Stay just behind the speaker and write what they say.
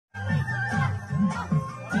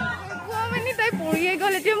মানে তাই পৰিয়ে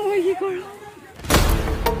গ'ল এতিয়া মই কি কৰোঁ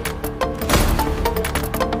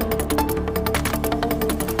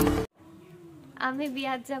আমি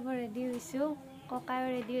বিয়াত যাব ৰেডি হৈছো ককাও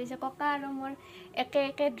ৰেডি হৈছে ককা আৰু মোৰ একে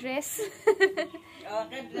একে ড্ৰেছ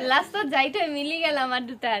লাষ্টত যাইতো মিলি গেল আমাৰ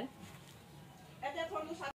দুটাৰ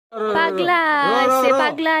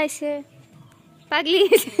পাগলা আছে পাগলি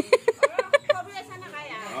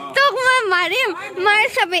তোক মই মাৰিম মাৰ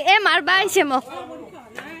চাবি এ মাৰবা আহিছে মোক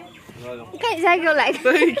কাই যাই গ'ল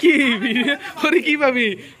কি হৰি কি পাবি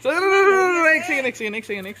এক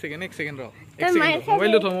সেকেন্ড ৰ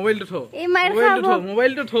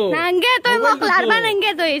মোবাইলটো থ নাংগে তই মোক লাৰবা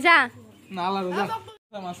নাংগে তই যা না লাৰ যা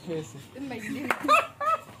মাছ খাই আছে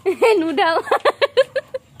নুডা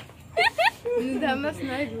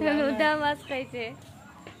মাছ খাইছে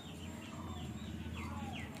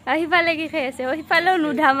সিফালে কি খাই আছে সিফালেও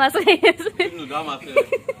নুধা মাছ খাই আছে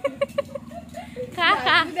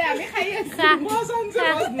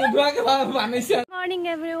মৰ্নিং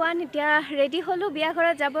এভৰিৱান এতিয়া ৰেডি হলো বিয়া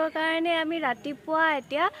ঘৰত যাবৰ কাৰণে আমি ৰাতিপুৱা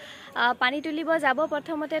এতিয়া পানী তুলিব যাব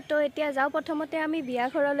প্ৰথমতে তো এতিয়া যাও প্ৰথমতে আমি বিয়া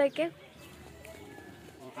ঘৰলৈকে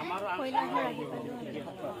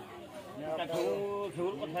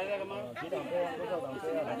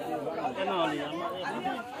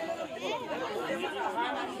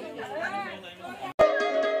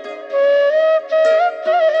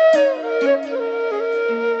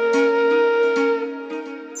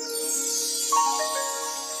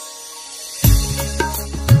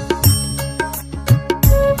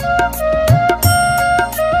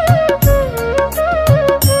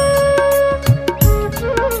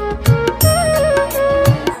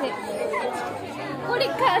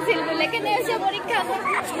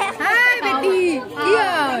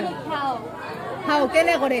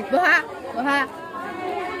কেনে কৰে বহা বহা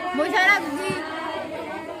মই সাৰা বুঝি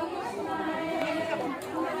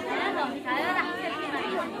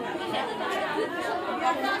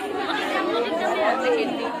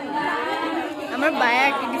আমাৰ বায়া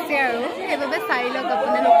কি দিছে আৰু এভাবে চাই লওক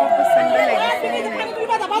আপোনালোকৰ পছন্দ লাগিছে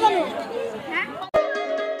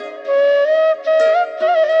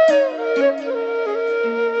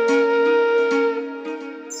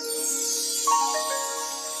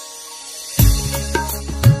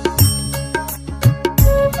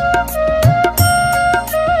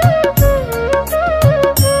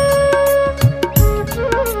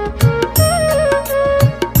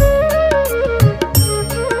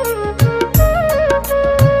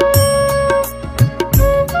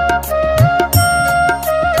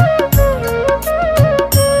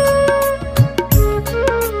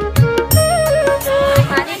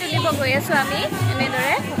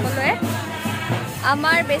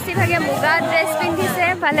আমাৰ বেছিভাগে মুগা ড্ৰেস পিন্ধিছে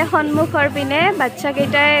ভালে সন্মুখৰ পিনে বাচ্চা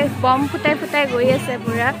কেইটাই বম ফুটাই ফুটাই গৈ আছে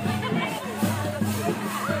পুৰা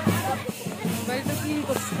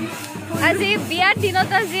আজি বিয়াৰ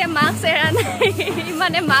দিনত আজি মাস্ক এৰা নাই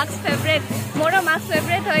মানে মাস্ক ফেভৰেট মোৰো মাস্ক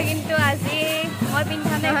ফেভৰেট হয় কিন্তু আজি মই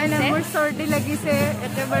পিন্ধা নাই না মোৰ সৰ্দি লাগিছে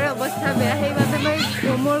একেবাৰে অৱস্থা বেয়া সেইবাবে মই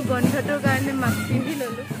মোৰ গন্ধটোৰ কাৰণে মাস্ক পিন্ধি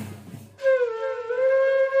ললো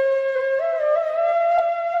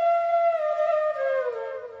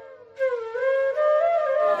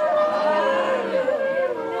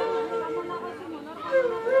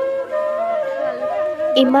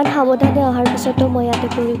ইমান সাৱধানে অহাৰ পিছতো মই ইয়াতে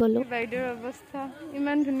পৰি গলো বাইদেউৰ অৱস্থা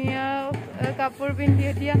ইমান ধুনীয়া কাপোৰ পিন্ধি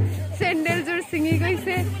এতিয়া চেণ্ডেলযোৰ ছিঙি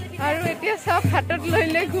গৈছে আৰু এতিয়া সব হাতত লৈ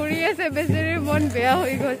লৈ ঘূৰি আছে বেজেৰীৰ মন বেয়া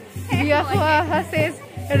হৈ গ'ল বিয়া খোৱা আছে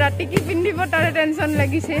ৰাতি কি পিন্ধিব তাৰে টেনচন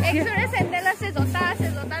লাগিছে একজোৰে চেণ্ডেল আছে জোতা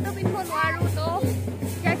আছে জোতাটো পিন্ধিব নোৱাৰো তো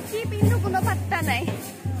কি পিন্ধো কোনো পাত্তা নাই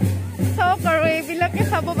চব আৰু এইবিলাকে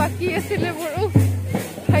চাব বাকী আছিলে মোৰো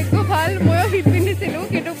ভাগ্য ভাল ময়ো হিট পিন্ধিছিলোঁ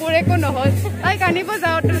কিন্তু মোৰ একো নহ'ল তাইক আনিব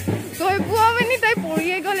যাওঁতে গৈ পোৱা মানে তাই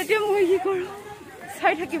পৰিয়ে গ'ল এতিয়া মই কি কৰোঁ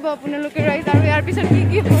চাই থাকিব আপোনালোকে ৰাইজ আৰু ইয়াৰ পিছত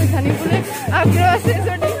কি হয় জানিবলৈ আগ্ৰহ আছে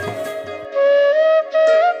যদি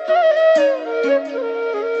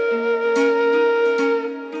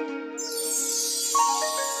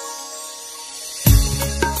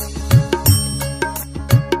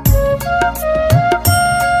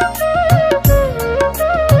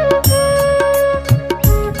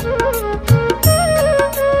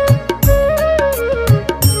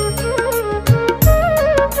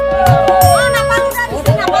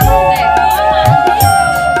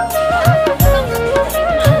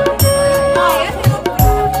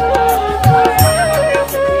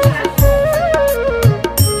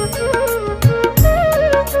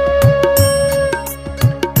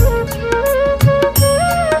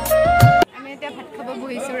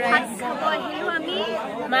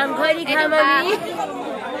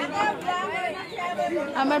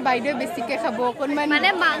বাইদেউ বেছিকে খাব কোনমান মানে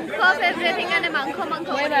মাংস ফেভাৰিট সেইকাৰণে মাংস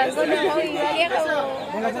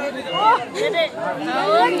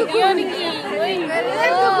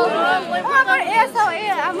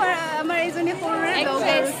আমাৰ এইজনী সৰুৰে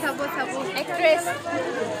চাব এক্ট্ৰেছ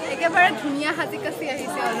একেবাৰে ধুনীয়া সাজি কাচি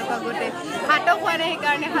আহিছে অলপ আগতে ভাতো খোৱা নাই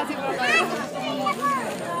সেইকাৰণে সাজিবৰ কাৰণে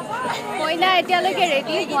কইনা এতিয়ালৈকে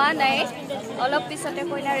ৰেডি হোৱা নাই অলপ পিছতে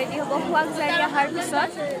কইনা ৰেডি হ'ব খোৱাক যাই অহাৰ পিছত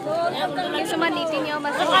কিছুমান নীতি নিয়ম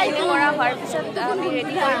আছে সেইখিনি কৰা হোৱাৰ পিছত আমি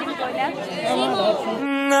ৰেডি কৰি দিম কইনাক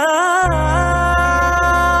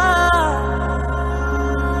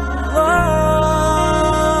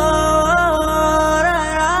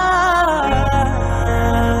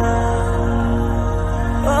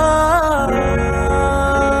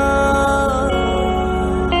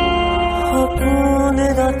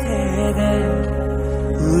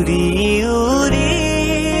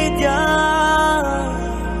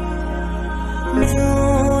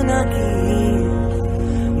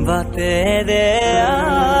तेरे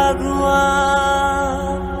आगुआ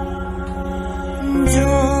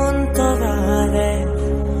जून तो गाले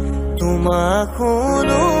तुम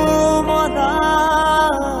खूनो मदा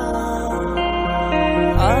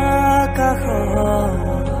आकाश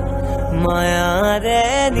माया रे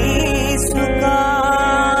निसुका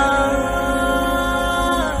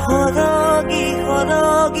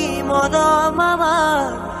खदगी मद मामा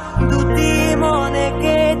दुटी मने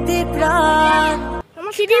के तिप्रा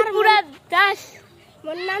শ্ৰীপুৰা দাস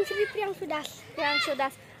মোৰ নাম শ্ৰী প্ৰিয়াংশু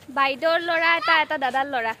দাস বাইদেউৰ ল'ৰা এটা দাদাৰ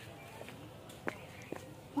ল'ৰা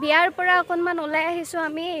বিয়াৰ পৰা অকণমান ওলাই আহিছোঁ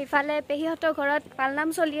আমি ইফালে পেহীহঁতৰ ঘৰত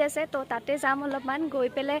পালনাম চলি আছে তো তাতে যাম অলপমান গৈ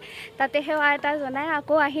পেলাই তাতে সেৱা এটা জনাই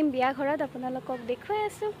আকৌ আহিম বিয়া ঘৰত আপোনালোকক দেখুৱাই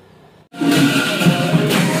আছোঁ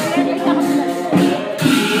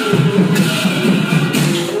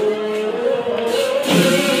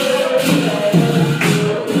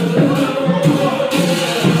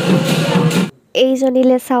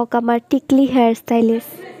এইজনীলে চাওক আমাৰ টিকলি হেয়াৰ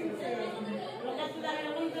ষ্টাইলিষ্ট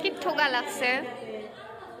কি ঠগা লাগছে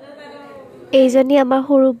এইজনী আমাৰ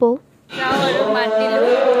সৰু বৌ যাওঁ আৰু মাত দিলোঁ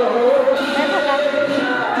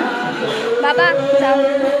বাবা যাওঁ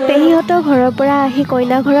পেহীহঁতৰ ঘৰৰ পৰা আহি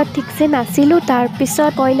কইনা ঘৰত ঠিকছে নাছিলোঁ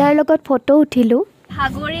তাৰপিছত কইনাৰ লগত ফটো উঠিলোঁ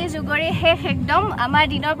হাগুৰি জুগুৰি শেষ একদম আমাৰ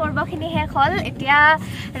দিনৰ পৰ্বখিনি শেষ হ'ল এতিয়া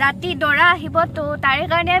ৰাতি দৰা আহিব তো তাৰে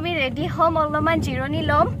কাৰণে আমি ৰেডি হ'ম অলপমান জিৰণি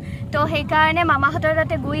ল'ম তো সেইকাৰণে মামাহঁতৰ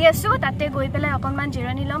তাতে গৈ আছোঁ তাতে গৈ পেলাই অকণমান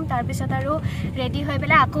জিৰণি ল'ম তাৰপিছত আৰু ৰেডি হৈ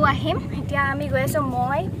পেলাই আকৌ আহিম এতিয়া আমি গৈ আছোঁ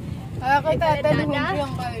মই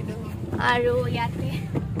আৰু ইয়াতে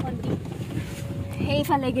ভণ্টি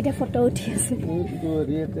সেইফালে এইকেইটা ফটো উঠি আছোঁ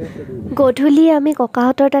গধূলি আমি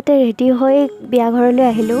ককাহঁতৰ তাতে ৰেডি হৈ বিয়া ঘৰলৈ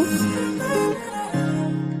আহিলোঁ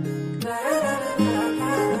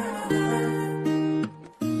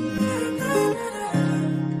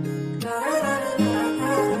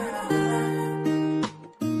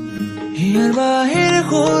Hiyar bahir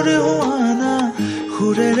khore howana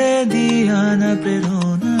khurere diyana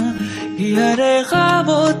prerona hiyare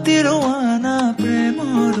khabotir howana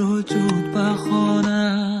premoro chut pakhona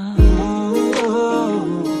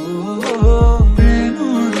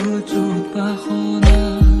premoro chut pakhona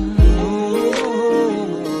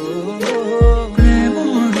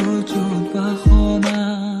premoro chut pakhona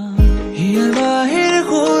hiyar bahir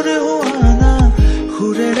khore howana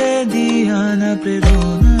khurere diyana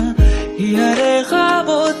prerona Hiyare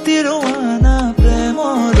khabotir howana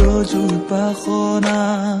premoro jut pakhona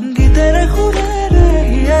gitere khubere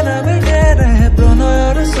hiyara betere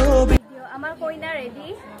pronoyor sobi আমাৰ কইনা ready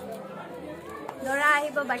দৰা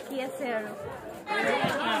আহিব বাকি আছে আৰু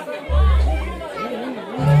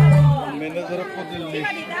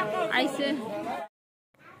আইছে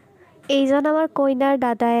এইজন আমাৰ কইনাৰ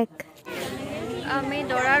দাদায়েক আমি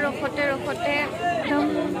দৰা ৰখতে একদম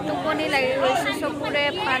টোপনি লাগি গৈছে চকুৰে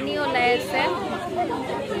পানী ওলাই আছে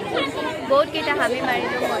বহুতকেইটা হামি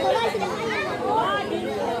মাৰিলোঁ মই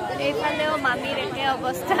এইফালেও মামীৰ একে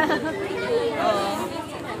অৱস্থা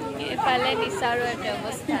এইফালে নিচাৰো একে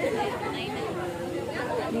অৱস্থা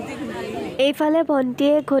এইফালে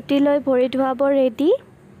ভণ্টিয়ে ঘটি লৈ ভৰি ধুৱাব ৰেডি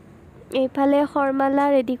এইফালে শৰ্মালা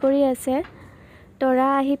ৰেডি কৰি আছে দৰা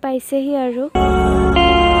আহি পাইছেহি আৰু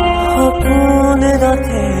সপোন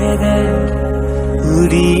ৰাখে দে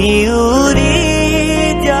উৰি উৰি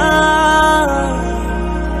যায়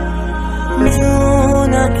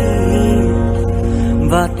জোনাকী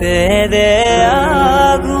বাটেৰে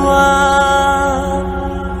আগুৱা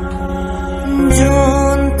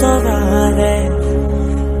জোন তৰাৰে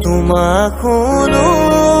তোমাক শুনো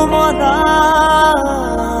মদা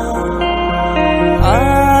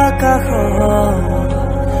আকাশত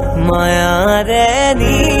মায়াৰে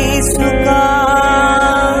নিচুকা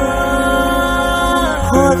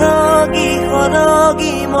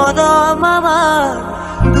লগি মৰম আমাৰ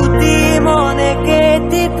দুটি মনে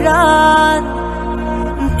কেতি প্ৰাণ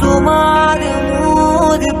তোমাৰ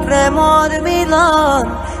মোৰ প্ৰেমৰ মিলন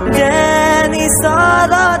যেনি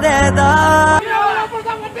সাদে দা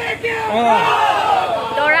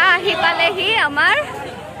দৰা আহি পালেহি আমাৰ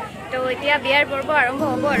তো এতিয়া বিয়াৰ পৰ্ব আৰম্ভ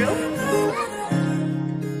হ'ব আৰু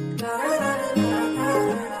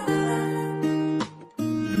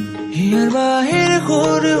হিয়াৰ বাহিৰ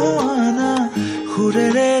ঘূৰি হোৱানা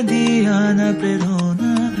ঘূৰেৰে দিয়ানা প্ৰেৰণা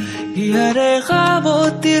হিয়াৰে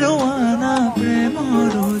সাৱতী ৰোৱানা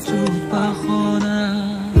প্ৰেমৰ চুপাখনা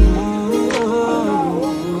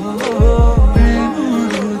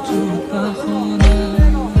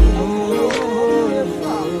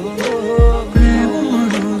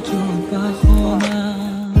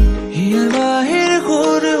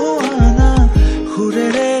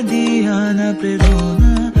প্ৰেৰণা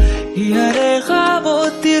হিয়াৰে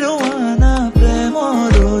সাৱতী ৰোৱানা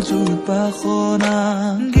প্ৰেমৰ জোপাখনা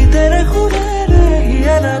গীতেৰে সুৰেৰে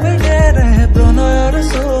হিয়াৰা বেগেৰে প্ৰণয়ৰ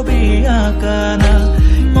ছবি আঁকানা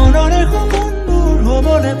মনৰে সপোনবোৰ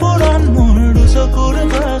হ'বনে পুৰণ মোৰ দুচকুৰ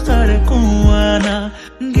ভাষাৰ কোৱানা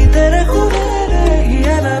গীতেৰে সুৰেৰে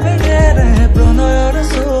হিয়াৰা বেগেৰে প্ৰণয়ৰ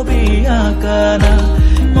ছবি আঁকানা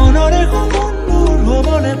মনৰে সপোনবোৰ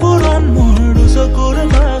হ'বনে পুৰণ মোৰ দুচকুৰ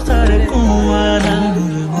ভাষাৰ কোৱানা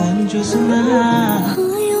মোৰ মন জোছনা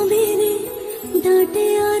डाटे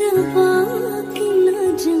और बाकी ना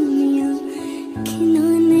जानिया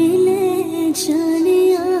खिनाने ले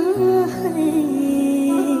जानिया है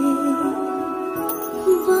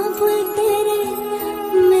बाबू तेरे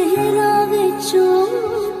मेहरा विचो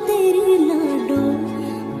तेरी लाडो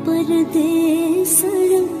परदेस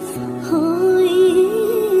होई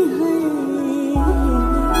है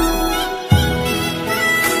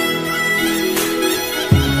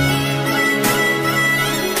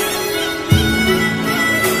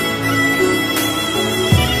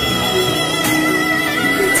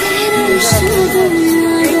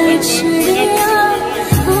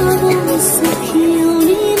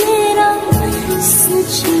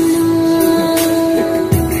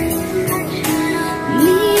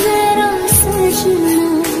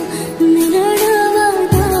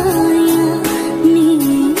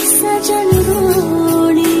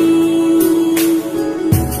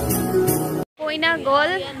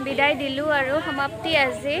বিদায় দিলো আৰু সমাপ্তি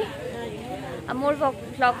আজি মোৰ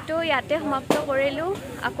ব্লগটো ইয়াতে সমাপ্ত কৰিলো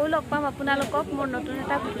আকৌ লগ পাম আপোনালোকক মোৰ নতুন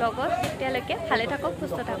এটা ব্লগত তেতিয়ালৈকে ভালে থাকক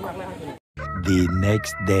সুস্থ থাকক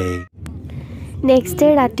নেক্সট ডে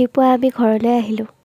ৰাতিপুৱা আমি ঘৰলৈ আহিলোঁ